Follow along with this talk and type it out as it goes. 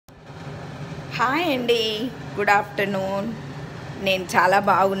Hi అండి, good afternoon. నేను చాలా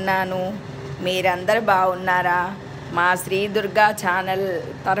బాగున్నాను. మీరందరూ బాగున్నారా? మా శ్రీ దుర్గా ఛానల్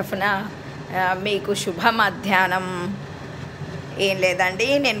తరఫున మీకు శుభ మధ్యాహ్నం. ఏం లేదండి,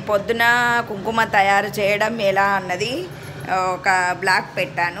 నేను పొద్దున కుంకుమ తయారు చేయడం ఎలా అన్నది ఒక బ్లాగ్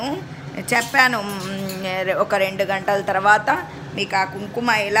పెట్టాను, చెప్పాను. ఒక 2 గంటల తర్వాత మీకు ఆ కుంకుమ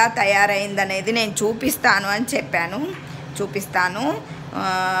ఎలా తయారైందనేది నేను చూపిస్తాను అని చెప్పాను. చూపిస్తాను.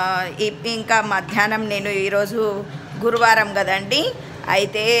 ఇంకా మధ్యాహ్నం నేను ఈరోజు గురువారం కదండి,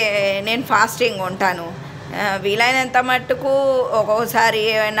 అయితే నేను ఫాస్టింగ్ ఉంటాను. వీలైనంత మట్టుకు ఒక్కోసారి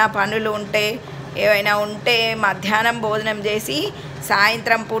ఏవైనా ఉంటే మధ్యాహ్నం భోజనం చేసి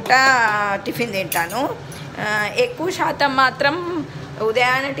సాయంత్రం పూట టిఫిన్ తింటాను. ఎక్కువ శాతం మాత్రం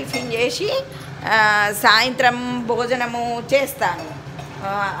ఉదయాన్నే టిఫిన్ చేసి సాయంత్రం భోజనము చేస్తాను.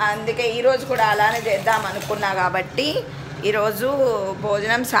 అందుకే ఈరోజు కూడా అలానే చేద్దాం అనుకున్నా కాబట్టి ఈరోజు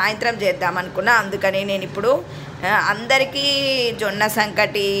భోజనం సాయంత్రం చేద్దాం అనుకున్నా. అందుకని నేను ఇప్పుడు అందరికీ జొన్న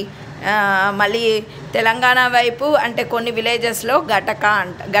సంకటి, మళ్ళీ తెలంగాణ వైపు అంటే కొన్ని విలేజెస్లో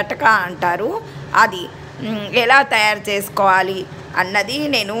గటక అంటారు. అది ఎలా తయారు చేసుకోవాలి అన్నది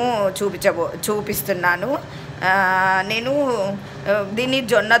నేను చూపిస్తున్నాను. నేను దీన్ని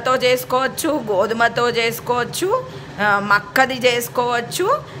జొన్నతో చేసుకోవచ్చు, గోధుమతో చేసుకోవచ్చు, మక్కది చేసుకోవచ్చు,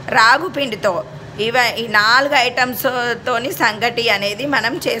 రాగు పిండితో. ఈ 4 ఐటమ్స్తోని సంగటి అనేది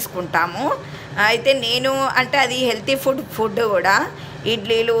మనం చేసుకుంటాము. అయితే నేను అంటే అది హెల్తీ ఫుడ్ కూడా.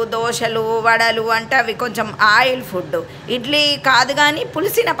 ఇడ్లీలు, దోశలు, వడలు అంటే అవి కొంచెం ఆయిల్ ఫుడ్. ఇడ్లీ కాదు కానీ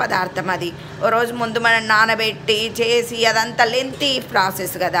పులిసిన పదార్థం. అది ఓ రోజు ముందు మనం నానబెట్టి చేసి అదంతా లెంతీ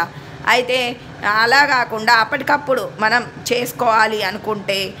ప్రాసెస్ కదా. అయితే అలా కాకుండా అప్పటికప్పుడు మనం చేసుకోవాలి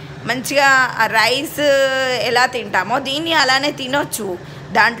అనుకుంటే మంచిగా రైస్ ఎలా తింటామో దీన్ని అలానే తినొచ్చు.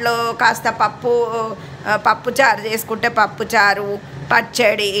 దాంట్లో కాస్త పప్పుచారు చేసుకుంటే పప్పుచారు,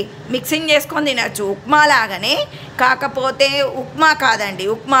 పచ్చడి మిక్సింగ్ చేసుకొని తినచ్చు, ఉప్మా లాగానే. కాకపోతే ఉప్మా కాదండి,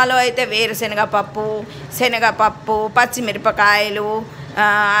 ఉప్మాలో అయితే వేరుశనగపప్పు, శనగపప్పు, పచ్చిమిరపకాయలు,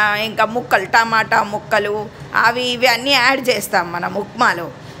 ఇంకా ముక్కలు, టమాటా ముక్కలు, అవి ఇవి అన్నీ యాడ్ చేస్తాం మనం ఉప్మాలో.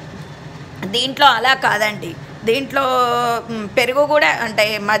 దీంట్లో అలా కాదండి, దీంట్లో పెరుగు కూడా అంటే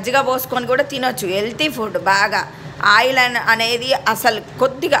మజ్జిగ పోసుకొని కూడా తినొచ్చు. హెల్తీ ఫుడ్ బాగా. ఆయిల్ అనేది అసలు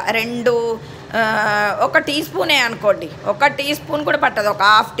కొద్దిగా 1 టీ స్పూనే అనుకోండి, 1 టీ స్పూన్ కూడా పట్టదు. ఒక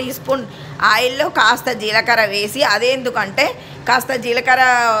 1/2 టీ స్పూన్ ఆయిల్లో కాస్త జీలకర్ర వేసి, అదేందుకంటే కాస్త జీలకర్ర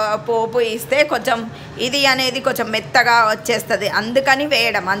పోపు ఇస్తే కొంచెం ఇది అనేది కొంచెం మెత్తగా వచ్చేస్తుంది, అందుకని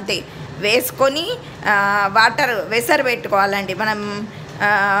వేయడం అంతే. వేసుకొని వెసరు పెట్టుకోవాలండి. మనం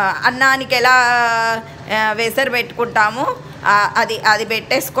అన్నానికి ఎలా వెసరు పెట్టుకుంటామో అది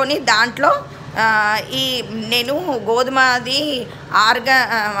పెట్టేసుకొని దాంట్లో నేను గోధుమది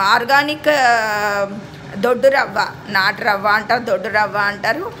ఆర్గానిక్ దొడ్డు రవ్వ, నాటు రవ్వ అంటారు, దొడ్డు రవ్వ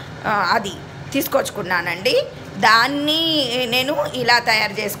అంటారు, అది తీసుకొచ్చుకున్నానండి. దాన్ని నేను ఇలా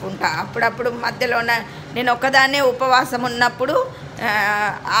తయారు చేసుకుంటా. అప్పుడప్పుడు మధ్యలోన నేను ఒక్కదాన్నే ఉపవాసం ఉన్నప్పుడు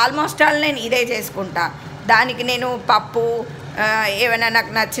ఆల్మోస్ట్ ఆల్ నేను ఇదే చేసుకుంటా. దానికి నేను పప్పు, ఏమైనా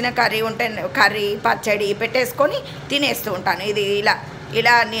నాకు నచ్చిన కర్రీ ఉంటే కర్రీ, పచ్చడి పెట్టేసుకొని తినేస్తూ ఉంటాను. ఇది ఇలా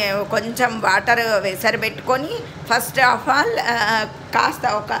కొంచెం వాటర్ వెసరు పెట్టుకొని ఫస్ట్ ఆఫ్ ఆల్ కాస్త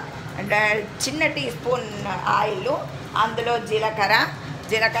ఒక చిన్న టీ స్పూన్ ఆయిల్, అందులో జీలకర్ర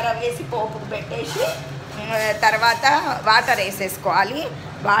వేసి పోపుకు పెట్టేసి తర్వాత వాటర్ వేసేసుకోవాలి.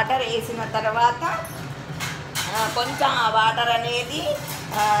 వాటర్ వేసిన తర్వాత కొంచెం ఆ వాటర్ అనేది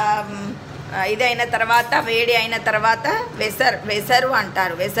ఇదైన తర్వాత, వేడి అయిన తర్వాత వెసరు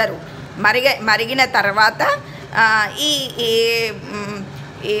అంటారు, వెసరు మరిగిన తర్వాత ఈ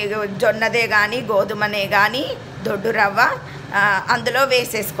జొన్నదే కానీ గోధుమనే కానీ దొడ్డు రవ్వ అందులో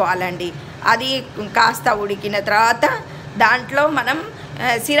వేసేసుకోవాలండి. అది కాస్త ఉడికిన తర్వాత దాంట్లో మనం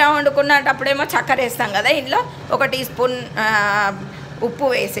సిరా వండుకున్నప్పుడేమో చక్కెర వేస్తాం కదా, ఇందులో 1 టీ స్పూన్ ఉప్పు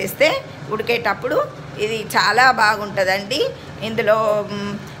వేసేస్తే ఉడికేటప్పుడు ఇది చాలా బాగుంటుందండి. ఇందులో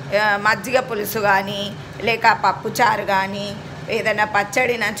మజ్జిగ పులుసు కానీ లేక పప్పుచారు కానీ ఏదైనా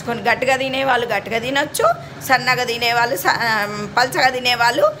పచ్చడి నంచుకొని గట్టిగా తినేవాళ్ళు గట్టిగా తినొచ్చు, సన్నగా తినేవాళ్ళు పల్చగా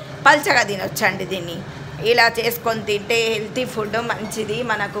తినేవాళ్ళు పల్చగా తినొచ్చు అండి. దీన్ని ఇలా చేసుకొని తింటే హెల్తీ ఫుడ్, మంచిది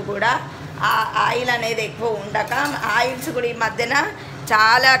మనకు కూడా. ఆయిల్ అనేది ఎక్కువ ఉండక, ఆయిల్స్ కూడా ఈ మధ్యన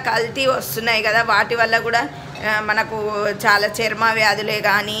చాలా కల్తీ వస్తున్నాయి కదా, వాటి వల్ల కూడా మనకు చాలా చర్మ వ్యాధులే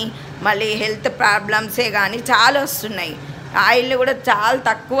కానీ మళ్ళీ హెల్త్ ప్రాబ్లమ్సే కానీ చాలా వస్తున్నాయి. ఆయిల్ని కూడా చాలా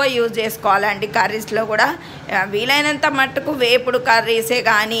తక్కువ యూజ్ చేసుకోవాలండి. కర్రీస్లో కూడా వీలైనంత మట్టుకు వేపుడు కర్రీసే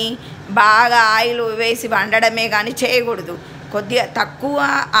కానీ బాగా ఆయిల్ వేసి వండడమే కానీ చేయకూడదు. కొద్దిగా తక్కువ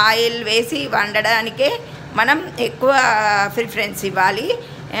ఆయిల్ వేసి వండడానికే మనం ఎక్కువ ప్రిఫరెన్స్ ఇవ్వాలి.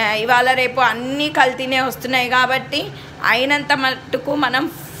 ఇవాళ రేపు అన్నీ కల్తీనే వస్తున్నాయి కాబట్టి అయినంత మట్టుకు మనం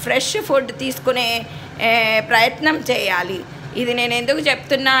ఫ్రెష్ ఫుడ్ తీసుకునే ప్రయత్నం చేయాలి. ఇది నేను ఎందుకు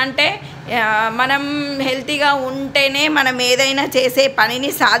చెప్తున్నా అంటే మనం హెల్తీగా ఉంటేనే మనం ఏదైనా చేసే పనిని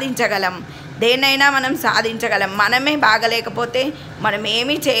సాధించగలం, దేన్నైనా మనం సాధించగలం. మనమే బాగలేకపోతే మనం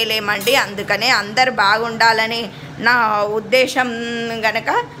ఏమీ చేయలేమండి. అందుకనే అందరు బాగుండాలని నా ఉద్దేశం గనక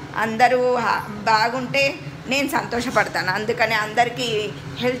అందరూ బాగుంటే నేను సంతోషపడతాను. అందుకని అందరికీ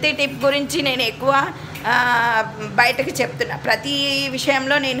హెల్తీ టిప్ గురించి నేను ఎక్కువ బయటకు చెప్తున్నా. ప్రతి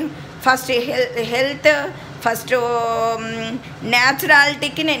విషయంలో నేను ఫస్ట్ హెల్త్ ఫస్ట్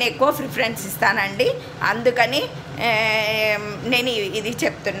న్యాచురాలిటీకి నేను ఎక్కువ ప్రిఫరెన్స్ ఇస్తానండి. అందుకని నేను ఇది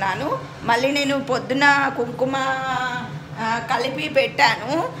చెప్తున్నాను. మళ్ళీ నేను పొద్దున కుంకుమ కలిపి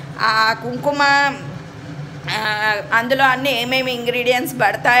పెట్టాను. ఆ కుంకుమ అందులో అన్నీ ఏమేమి ఇంగ్రీడియంట్స్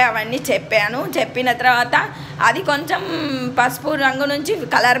పడతాయో అవన్నీ చెప్పాను. చెప్పిన తర్వాత అది కొంచెం పసుపు రంగు నుంచి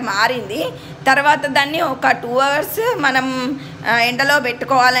కలర్ మారింది. తర్వాత దాన్ని ఒక 2 hours మనం ఎండలో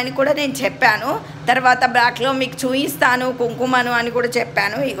పెట్టుకోవాలని కూడా నేను చెప్పాను. తర్వాత బ్లాక్లో మీకు చూపిస్తాను కుంకుమను అని కూడా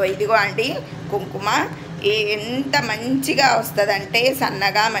చెప్పాను. ఇదిగో అండి కుంకుమ ఎంత మంచిగా వస్తుందంటే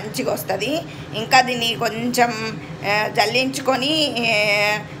సన్నగా మంచిగా వస్తుంది. ఇంకా దీన్ని కొంచెం జల్లించుకొని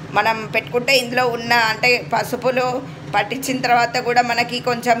మనం పెట్టుకుంటే ఇందులో ఉన్న అంటే పసుపులో పట్టించిన తర్వాత కూడా మనకి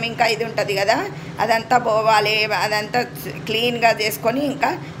కొంచెం ఇంకా ఇది ఉంటుంది కదా, అదంతా పోవాలి. అదంతా క్లీన్గా చేసుకొని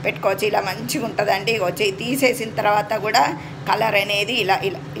ఇంకా పెట్టుకోవచ్చు. ఇలా మంచిగా ఉంటుందండి. వచ్చి తీసేసిన తర్వాత కూడా కలర్ అనేది ఇలా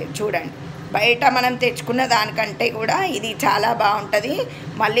ఇలా చూడండి. బయట మనం తెచ్చుకున్న దానికంటే కూడా ఇది చాలా బాగుంటుంది.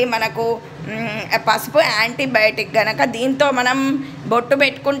 మళ్ళీ మనకు పసుపు యాంటీబయాటిక్ కనుక దీంతో మనం బొట్టు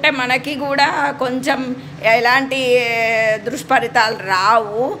పెట్టుకుంటే మనకి కూడా కొంచెం ఎలాంటి దుష్ఫలితాలు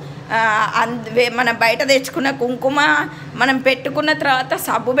రావు. మనం బయట తెచ్చుకున్న కుంకుమ మనం పెట్టుకున్న తర్వాత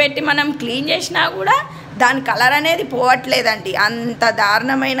సబ్బు పెట్టి మనం క్లీన్ చేసినా కూడా దాని కలర్ అనేది పోవట్లేదండి. అంత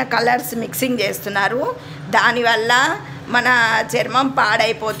దారుణమైన కలర్స్ మిక్సింగ్ చేస్తున్నారు. దానివల్ల మన చర్మం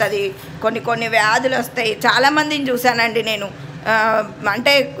పాడైపోతుంది. కొన్ని వ్యాధులు వస్తాయి. చాలామందిని చూశానండి నేను.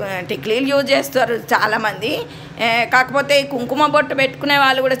 అంటే టిక్లీలు యూజ్ చేస్తారు చాలామంది. కాకపోతే కుంకుమ బొట్టు పెట్టుకునే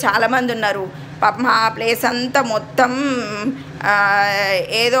వాళ్ళు కూడా చాలామంది ఉన్నారు. పాపం ఆ ప్లేస్ అంతా మొత్తం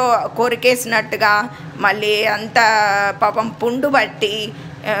ఏదో కొరికేసినట్టుగా మళ్ళీ అంతా పాపం పుండు పట్టి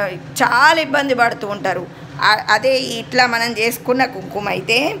చాలా ఇబ్బంది పడుతూ ఉంటారు. అదే ఇట్లా మనం చేసుకున్న కుంకుమ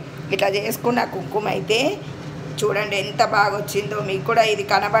అయితే చూడండి ఎంత బాగా వచ్చిందో. మీకు కూడా ఇది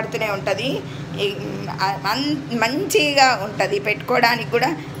కనబడుతూనే ఉంటుంది. మంచిగా ఉంటుంది. పెట్టుకోవడానికి కూడా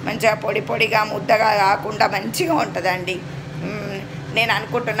మంచిగా పొడి పొడిగా ముద్దగా కాకుండా మంచిగా ఉంటుందండి. నేను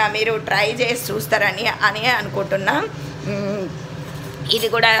అనుకుంటున్నా మీరు ట్రై చేసి చూస్తారని అనుకుంటున్నా. ఇది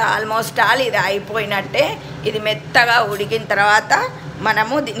కూడా ఆల్మోస్ట్ ఇది అయిపోయినట్టే. ఇది మెత్తగా ఉడికిన తర్వాత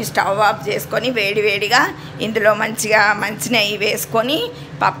మనము దీన్ని స్టవ్ ఆఫ్ చేసుకొని వేడివేడిగా ఇందులో మంచిగా మంచి నెయ్యి వేసుకొని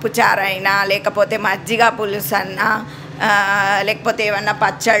పప్పుచారు అయినా లేకపోతే మజ్జిగ పులుసు అన్నా లేకపోతే ఏమన్నా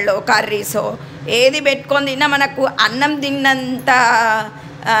పచ్చళ్ళు కర్రీసో ఏది పెట్టుకొని తిన్నా మనకు అన్నం తిన్నంత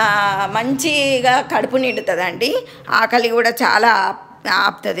మంచిగా కడుపు నిండుతుందండి. ఆకలి కూడా చాలా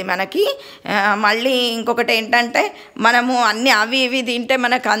ఆపుతుంది మనకి. మళ్ళీ ఇంకొకటి ఏంటంటే మనము అన్నీ అవి ఇవి తింటే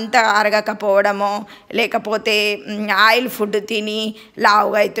మనకు అంత అరగకపోవడమో లేకపోతే ఆయిల్ ఫుడ్ తిని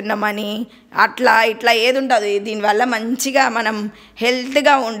లావుగా అవుతున్నామని అట్లా ఇట్లా ఏది ఉండదు. దీనివల్ల మంచిగా మనం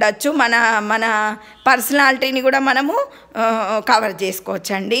హెల్త్గా ఉండొచ్చు. మన పర్సనాలిటీని కూడా మనము కవర్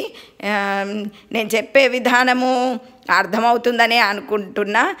చేసుకోవచ్చండి. నేను చెప్పే విధానము అర్థమవుతుందనే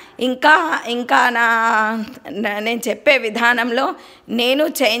అనుకుంటున్నా. ఇంకా నేను చెప్పే విధానంలో నేను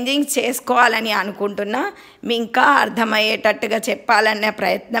చేంజింగ్ చేసుకోవాలని అనుకుంటున్నా. మీ ఇంకా అర్థమయ్యేటట్టుగా చెప్పాలనే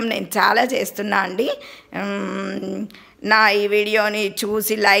ప్రయత్నం నేను చాలా చేస్తున్నా అండి. నా ఈ వీడియోని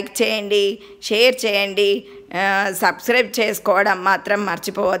చూసి లైక్ చేయండి, షేర్ చేయండి, సబ్స్క్రైబ్ చేసుకోవడం మాత్రం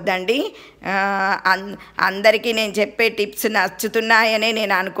మర్చిపోవద్దండి. అందరికీ నేను చెప్పే టిప్స్ నచ్చుతున్నాయని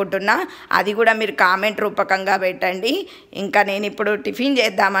నేను అనుకుంటున్నా. అది కూడా మీరు కామెంట్ రూపకంగా పెట్టండి. ఇంకా నేను ఇప్పుడు టిఫిన్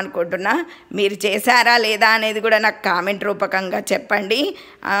చేద్దామనుకుంటున్నా. మీరు చేశారా లేదా అనేది కూడా నాకు కామెంట్ రూపకంగా చెప్పండి.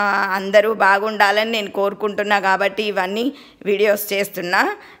 అందరూ బాగుండాలని నేను కోరుకుంటున్నా కాబట్టి ఇవన్నీ వీడియోస్ చేస్తున్నా.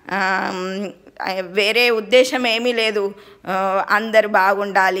 వేరే ఉద్దేశం ఏమీ లేదు. అందరూ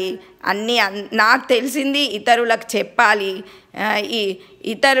బాగుండాలి, అన్నీ నాకు తెలిసింది ఇతరులకు చెప్పాలి, ఈ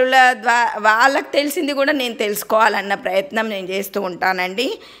ఇతరుల వాళ్ళకి తెలిసింది కూడా నేను తెలుసుకోవాలన్న ప్రయత్నం నేను చేస్తూ ఉంటానండి.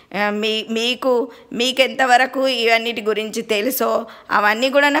 మీకు ఎంతవరకు ఇవన్నిటి గురించి తెలుసో అవన్నీ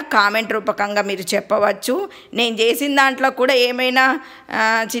కూడా నాకు కామెంట్ రూపకంగా మీరు చెప్పవచ్చు. నేను చేసిన దాంట్లో కూడా ఏమైనా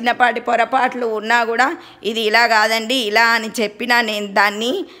చిన్నపాటి పొరపాట్లు ఉన్నా కూడా ఇది ఇలా కాదండి ఇలా అని చెప్పినా నేను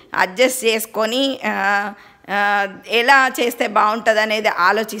దాన్ని అడ్జస్ట్ చేసుకొని ఎలా చేస్తే బాగుంటుంది అనేది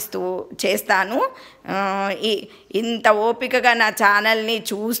ఆలోచిస్తూ చేస్తాను. ఇంత ఓపికగా నా ఛానల్ని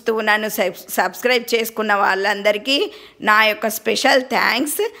చూస్తూ నన్ను సబ్స్క్రైబ్ చేసుకున్న వాళ్ళందరికీ నా యొక్క స్పెషల్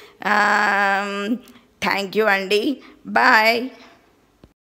థ్యాంక్స్. థ్యాంక్ యూ అండి. బాయ్.